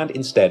 Durk planned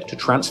instead to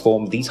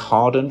transform these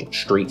hardened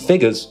street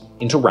figures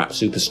into rap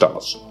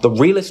superstars. The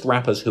realest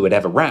rappers who had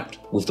ever rapped,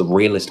 with the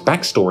realest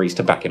backstories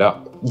to back it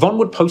up. Von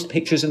would post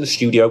pictures in the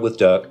studio with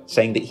Durk,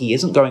 saying that he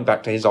isn't going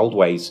back to his old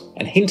ways,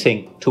 and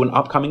hinting to an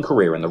upcoming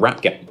career in the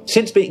rap game.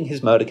 Since beating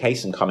his murder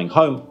case and coming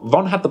home,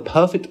 Von had the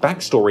perfect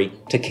backstory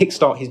to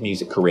kickstart his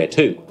music career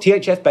too.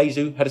 THF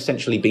Bezu had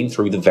essentially been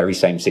through the very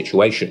same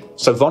situation.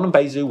 So Von and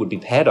Bezu would be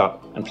paired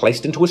up and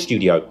placed into a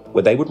studio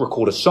where they would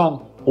record a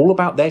song all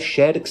about their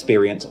shared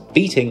experience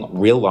beating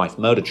real-life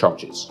murder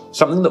charges.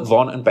 Something that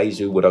Von and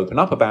Bezu would open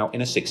up about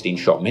in a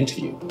 16-shot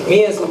interview.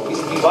 Me and some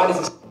bodies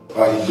and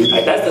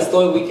like, that's the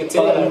story we can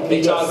tell.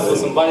 They charged us with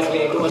some bodies we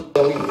ain't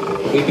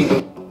doing. We beat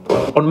them.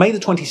 On May the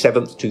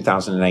 27th,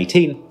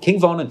 2018, King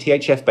Von and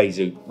THF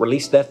Bezu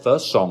released their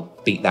first song,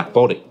 Beat That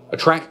Body, a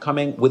track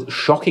coming with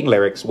shocking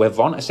lyrics where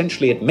Von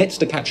essentially admits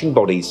to catching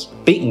bodies,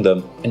 beating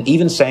them, and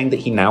even saying that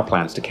he now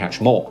plans to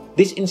catch more.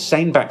 This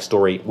insane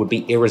backstory would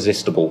be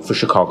irresistible for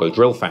Chicago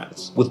drill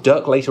fans, with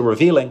Durk later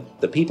revealing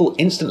that people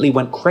instantly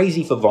went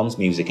crazy for Von's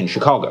music in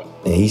Chicago.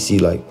 And he see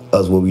like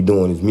us, what we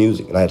doing is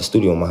music, and I had a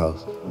studio in my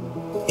house.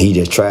 He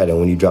just tried it, and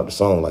when he dropped the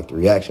song, like the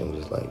reaction was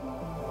just like,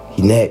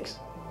 he next.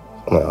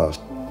 I'm like, oh,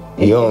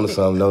 he on to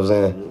something, know what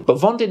I'm saying? But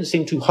Von didn't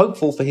seem too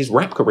hopeful for his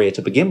rap career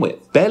to begin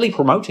with, barely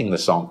promoting the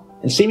song,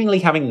 and seemingly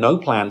having no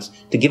plans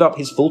to give up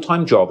his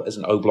full-time job as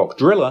an O-Block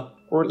driller,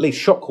 or at least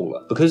shot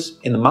caller, because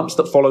in the months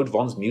that followed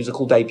Von's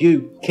musical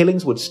debut,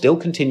 killings would still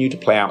continue to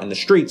play out in the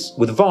streets,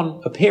 with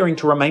Von appearing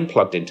to remain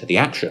plugged into the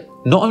action.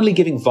 Not only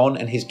giving Von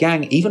and his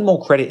gang even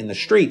more credit in the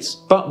streets,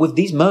 but with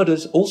these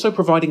murders also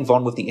providing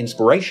Von with the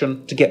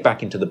inspiration to get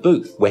back into the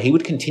booth, where he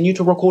would continue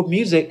to record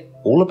music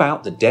all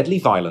about the deadly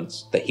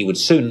violence that he would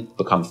soon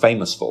become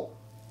famous for.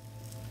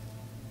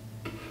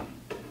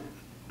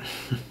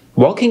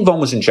 While King Von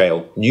was in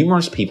jail,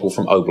 numerous people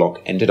from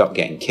O-Block ended up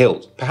getting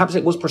killed. Perhaps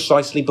it was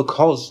precisely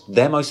because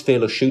their most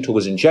fearless shooter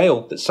was in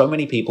jail that so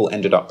many people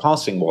ended up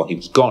passing while he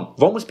was gone.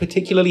 Von was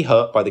particularly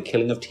hurt by the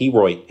killing of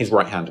T-Roy, his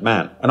right-hand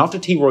man. And after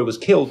T-Roy was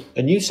killed,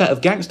 a new set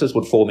of gangsters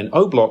would form in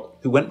O-Block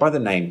who went by the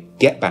name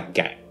Get Back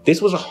Gang. This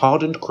was a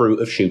hardened crew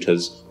of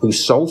shooters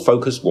whose sole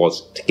focus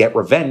was to get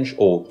revenge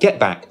or get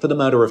back for the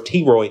murder of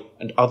T-Roy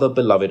and other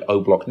beloved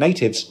O-Block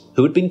natives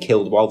who had been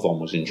killed while Von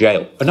was in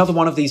jail. Another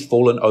one of these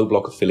fallen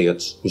O-Block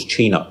affiliates was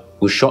Chino,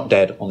 who was shot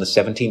dead on the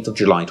 17th of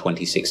July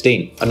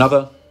 2016.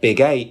 Another, Big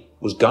A,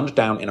 was gunned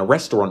down in a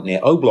restaurant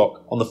near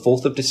O-Block on the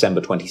 4th of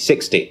December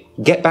 2016.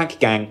 Get Back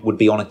Gang would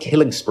be on a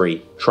killing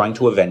spree trying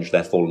to avenge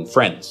their fallen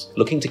friends,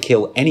 looking to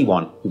kill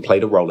anyone who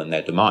played a role in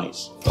their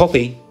demise.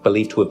 Poppy,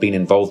 believed to have been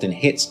involved in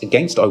hits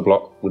against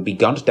O-Block, would be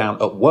gunned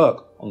down at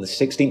work on the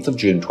 16th of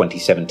June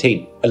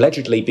 2017,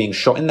 allegedly being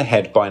shot in the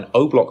head by an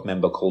O-Block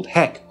member called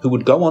Heck, who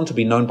would go on to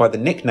be known by the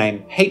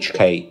nickname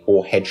HK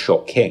or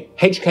Headshot King.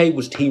 HK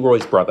was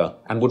T-Roy's brother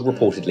and would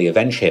reportedly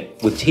avenge him,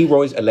 with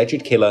T-Roy's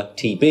alleged killer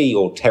TB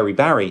or Terry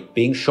Barry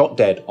being shot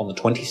dead on the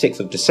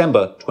 26th of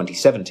December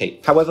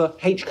 2017. However,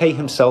 HK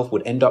himself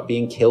would end up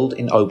being killed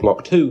in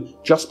O-Block 2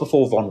 just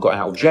before Von got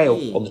out of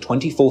jail on the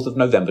 24th of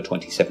November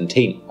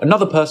 2017.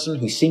 Another person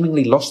who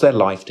seemingly lost their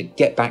life to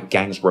Get Back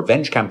Gang's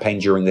revenge campaign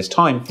during this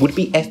time would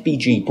be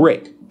FBG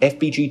Brick,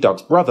 FBG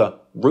Doug's brother,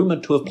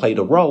 rumoured to have played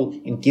a role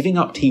in giving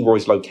up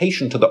T-Roy's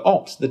location to the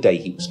ops the day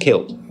he was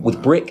killed,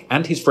 with Brick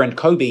and his friend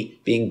Kobe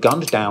being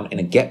gunned down in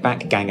a Get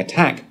Back Gang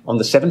attack on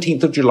the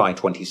 17th of July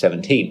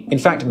 2017. In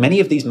fact, many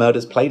of these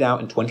murders played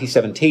out in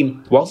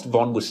 2017 whilst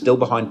Von was still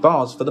behind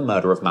bars for the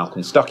murder of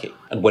Malcolm Stuckey.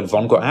 And when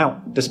Von got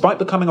out, despite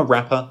becoming a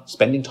rapper,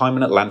 spending time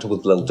in Atlanta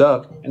with Lil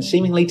Durk, and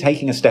seemingly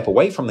taking a step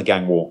away from the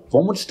gang war,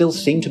 Von would still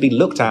seem to be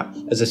looked at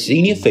as a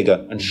senior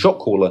figure and shot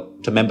caller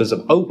to members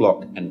of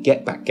O-Block and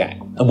Get Back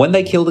Gang. And when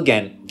they killed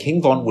again,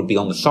 King Von would be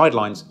on the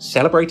sidelines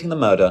celebrating the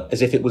murder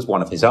as if it was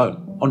one of his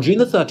own. On June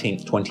the 13th,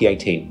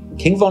 2018,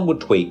 King Von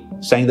would tweet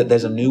saying that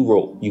there's a new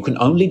rule. You can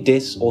only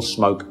diss or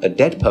smoke a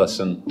dead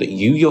person that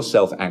you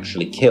yourself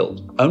actually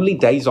killed. Only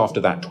days after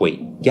that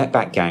tweet, Get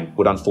Back Gang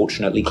would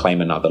unfortunately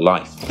claim another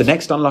life. The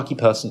next unlucky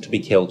person to be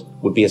killed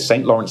would be a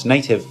St. Lawrence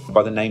native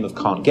by the name of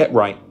Can't Get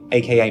Right,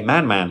 aka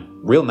Man Man,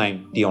 real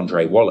name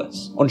DeAndre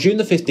Wallace. On June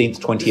the 15th,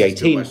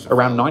 2018,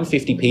 around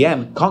 9:50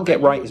 PM, Can't Get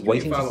Right is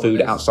waiting for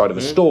food outside of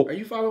a store. Are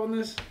you following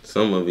this?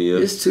 Some of you.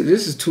 It's too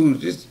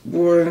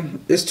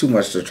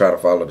much to try to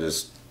follow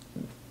this.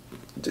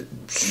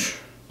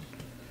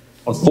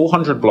 On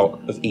 400 block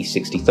of East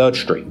 63rd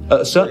Street.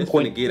 At a certain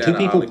point, two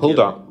people pulled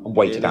up and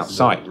waited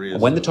outside.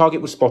 And when the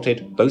target was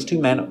spotted, those two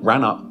men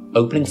ran up,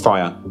 opening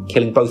fire,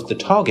 killing both the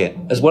target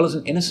as well as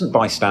an innocent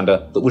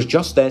bystander that was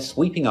just there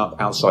sweeping up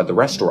outside the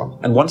restaurant.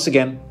 And once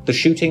again, the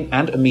shooting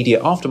and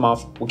immediate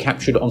aftermath were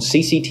captured on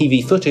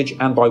CCTV footage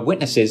and by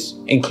witnesses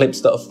in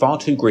clips that are far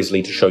too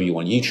grisly to show you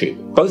on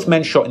YouTube. Both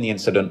men shot in the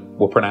incident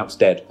were pronounced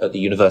dead at the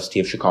University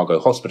of Chicago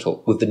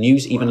Hospital, with the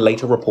news even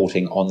later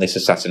reporting on this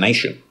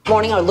assassination.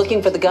 Morning are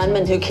looking for the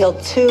gunman who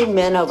killed 2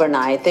 men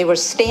overnight. They were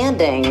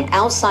standing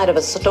outside of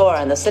a store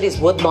in the city's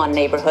Woodlawn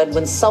neighborhood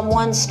when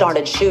someone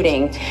started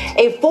shooting.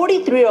 A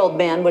 43-year-old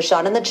man was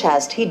shot in the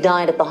chest. He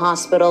died at the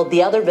hospital.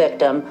 The other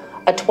victim,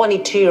 a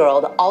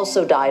 22-year-old,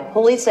 also died.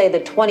 Police say the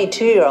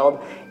 22-year-old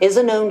is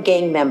a known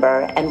gang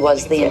member and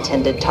was the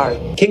intended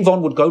target. King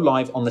Von would go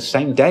live on the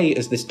same day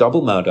as this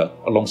double murder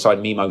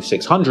alongside Memo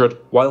 600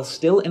 while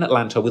still in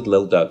Atlanta with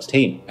Lil Durk's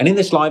team. And in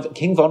this live,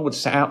 King Von would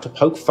set out to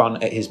poke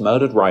fun at his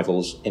murdered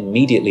rivals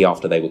immediately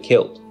after they were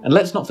killed. And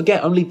let's not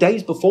forget, only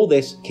days before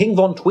this, King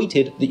Von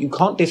tweeted that you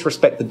can't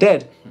disrespect the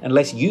dead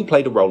unless you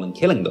played a role in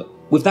killing them.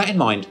 With that in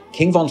mind,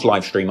 King Von's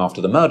livestream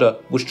after the murder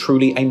was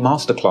truly a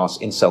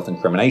masterclass in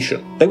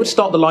self-incrimination. They would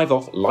start the live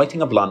off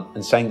lighting a blunt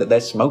and saying that their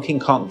smoking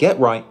can't get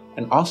right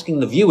and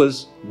asking the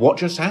viewers what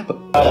just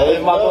happened. There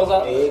you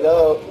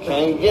go,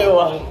 can't get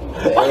right.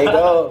 There you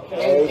go,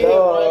 there you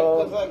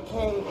go. Cause I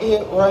can't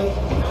get right.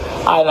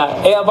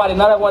 Alright, everybody,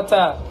 not at one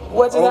time.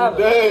 What just happened?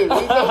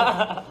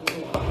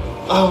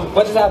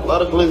 What just happened? A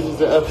lot of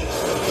glitches.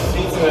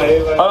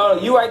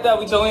 You right there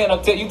with your hand.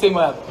 You tell me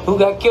what happened. Who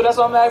got killed? That's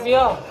what I'm asking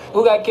y'all.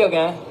 Who got killed,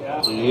 gang?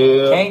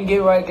 Yeah. Can't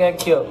get right, got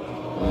killed.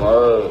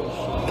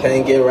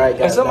 Can't get right.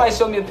 If somebody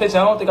show me a picture,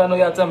 I don't think I know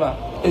y'all talking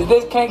about. Is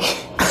this can't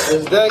get...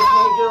 Is that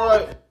can't get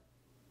right?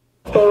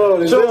 Hold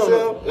on, is this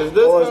him? Is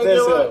this or is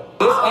this him?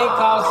 This ain't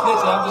called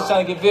snitching. I'm just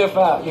trying to get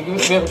verified. Get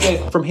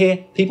verification. From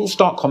here, people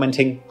start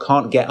commenting,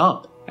 "Can't get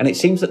up." And it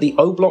seems that the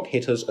O-Block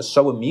hitters are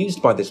so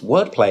amused by this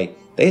wordplay,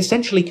 they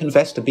essentially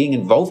confess to being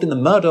involved in the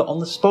murder on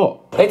the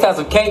spot. They tell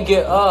us can't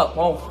get up.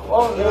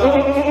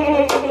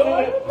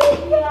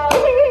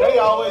 They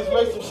always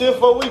make some shit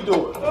before we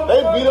do it.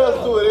 They beat us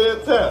to it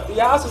every time.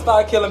 Y'all should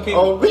start killing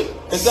people.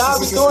 If y'all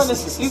be doing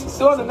this, you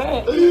doing it,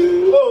 man.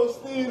 Oh,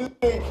 Steve, this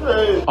thing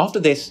crazy. After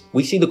this,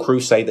 we see the crew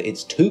say that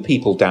it's 2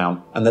 people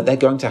down and that they're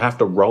going to have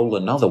to roll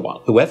another one,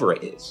 whoever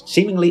it is,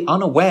 seemingly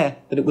unaware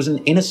that it was an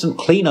innocent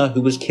cleaner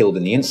who was killed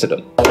in the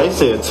incident. They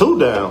said 2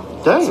 down.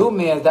 Dang. 2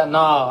 men, that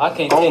nah, I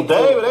can't take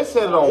David, they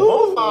said it on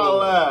both our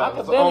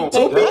lives. On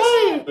 2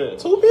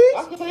 pieces? 2 pieces?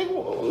 I can take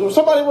one.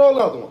 Somebody roll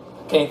another one.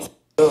 Can't.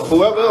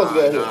 Whoever else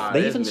got hit.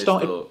 They even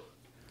started...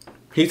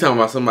 He talking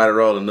about somebody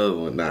roll another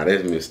one. Nah,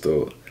 that's messed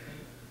up.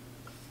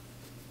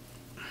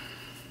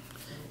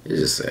 It's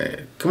just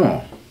sad. Come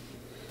on.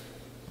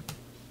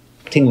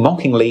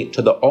 Mockingly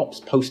to the ops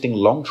posting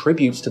long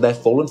tributes to their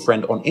fallen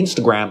friend on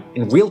Instagram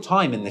in real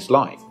time in this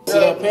live. See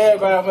that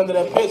paragraph under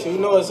that picture, you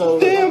know it's a...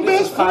 Damn,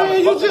 best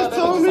friend, you just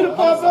told me to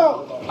pop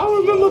out. I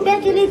remember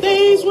back in the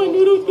days when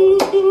you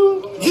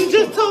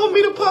just told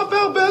me to pop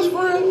out, best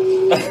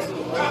friend.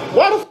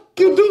 Why the f***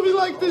 you do me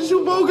like this?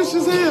 You bogus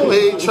as hell.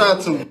 He ain't try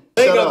to.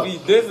 They gonna be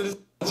this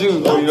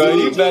you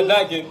better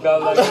not get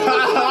down like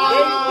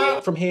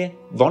that. From here,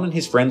 Von and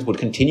his friends would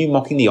continue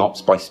mocking the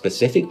ops by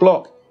specific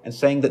block and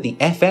saying that the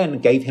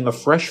FN gave him a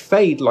fresh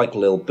fade like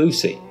Lil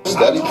Boosie.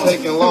 Steady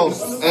taking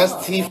losses.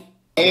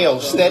 STL,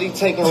 steady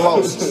taking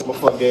losses.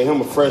 Motherfucker gave him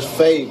a fresh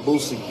fade,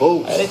 Boosie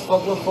Boots. They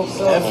fuck with folks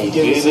up.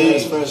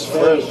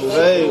 Fresh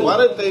fade. Why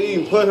did they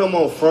even put him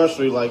on Front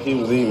Street like he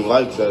was even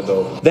like that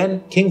though?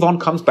 Then King Von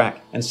comes back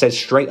and says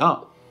straight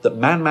up that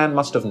Man Man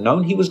must have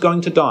known he was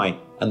going to die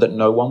and that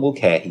no one will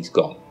care he's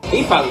gone.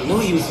 He probably knew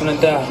he was gonna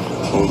die.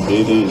 Oh,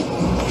 did he?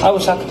 I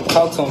wish I could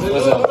talk to him.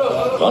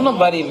 Don't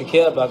nobody even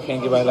care about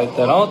Can't Get Right like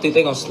that. I don't think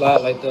they gonna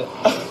slide like that.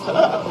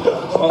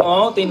 I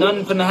don't think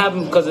nothing finna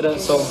happen because of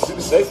that. So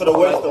they finna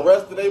waste the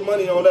rest of their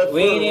money on that.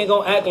 We ain't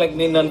gonna act like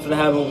nothing finna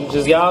happen.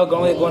 Just y'all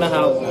go in the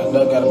house.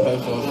 Gotta pay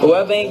for it.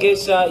 Whoever ain't get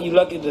shot, you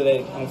lucky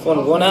today. I'm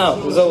finna go in the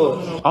house. It's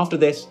over. After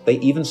this, they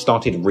even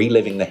started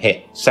reliving the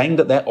hit, saying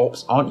that their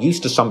ops aren't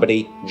used to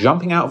somebody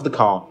jumping out of the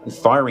car and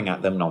firing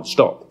at them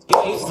non-stop.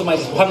 You used to somebody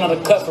just popping out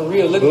a cut for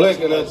real,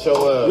 looking at your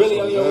ass. Really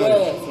on your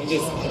ass. You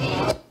just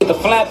get the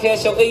flap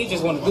past your head. You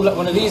just want to do like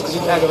one of these because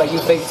you acting like you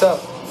fake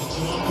tough.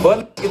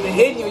 But get the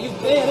hitting you,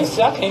 damn, this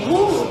shit, I can't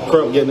move.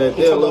 Crump getting that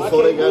there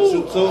before they got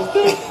you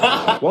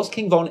too. Whilst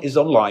King Von is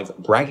on live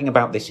bragging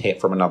about this hit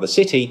from another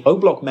city,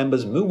 O-Block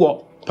members Moo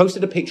Wop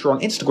posted a picture on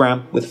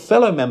Instagram with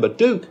fellow member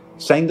Duke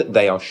saying that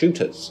they are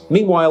shooters.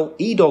 Meanwhile,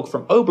 E-Dog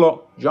from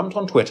O-Block jumped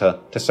on Twitter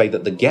to say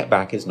that the get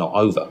back is not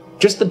over.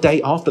 Just the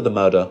day after the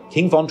murder,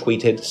 King Von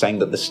tweeted saying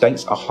that the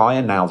stakes are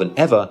higher now than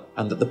ever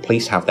and that the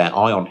police have their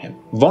eye on him.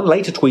 Von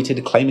later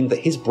tweeted claiming that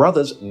his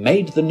brothers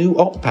made the new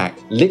op pack,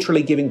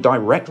 literally giving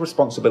direct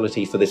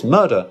responsibility for this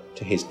murder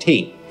to his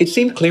team. It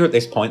seemed clear at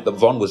this point that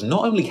Von was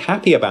not only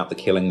happy about the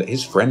killing that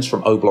his friends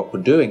from O-Block were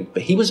doing,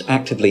 but he was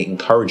actively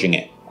encouraging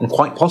it, and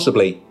quite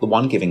possibly the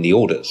one giving the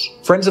orders.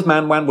 Friends of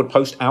Man Man would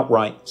post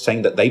outright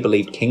saying that they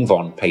believed King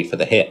Von paid for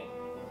the hit.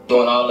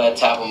 Doing all that,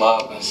 tap him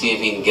up and see if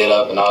he can get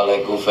up and all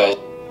that goof ass.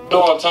 know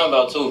what I'm talking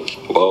about too.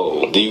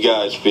 Whoa. Do you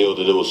guys feel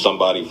that it was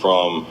somebody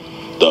from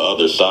the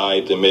other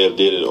side that may have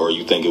did it, or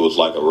you think it was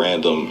like a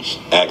random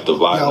act of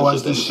violence? Yeah,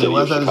 watch this shit.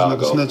 Why is that this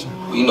nigga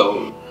snitching? We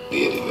know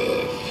did it,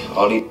 man.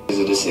 All these niggas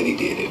in the city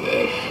did it,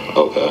 man.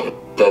 Okay.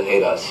 They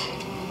hate us.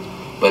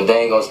 But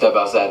they ain't gonna step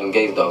outside them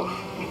gates though.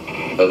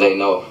 But they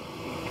know.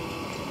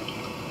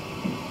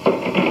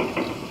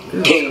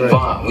 King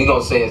Von. We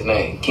gonna say his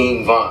name.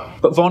 King Von.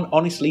 But Von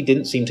honestly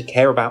didn't seem to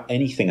care about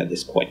anything at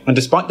this point, and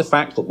despite the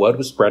fact that word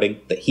was spreading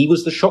that he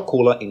was the shot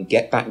caller in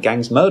Get That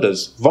Gang's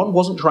murders, Von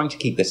wasn't trying to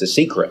keep this a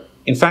secret.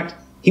 In fact,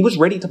 he was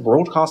ready to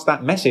broadcast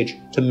that message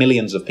to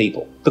millions of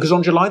people. Because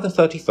on July the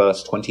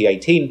 31st,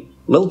 2018,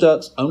 Lil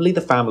Durk's Only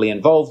the Family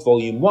Involved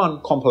Volume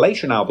 1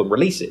 compilation album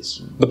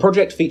releases. The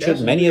project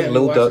featured many of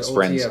Lil Durk's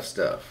friends.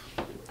 Stuff.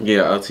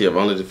 Yeah, OTF,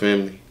 Only the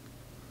Family.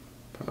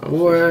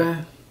 Boy,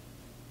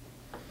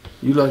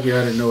 you lucky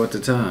I didn't know at the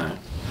time.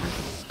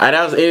 Alright,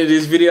 that was the end of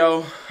this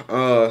video.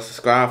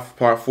 Subscribe for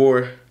part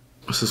 4.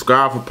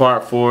 Subscribe for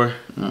part 4.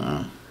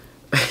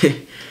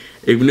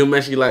 If you're new,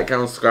 make sure you like,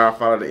 comment, subscribe,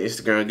 follow the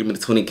Instagram. Give me the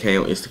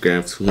 20K on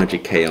Instagram,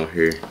 200K on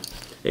here.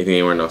 If you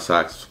ain't wearing no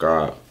socks,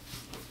 subscribe.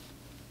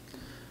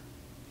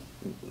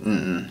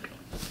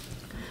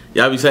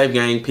 Y'all be safe,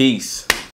 gang. Peace.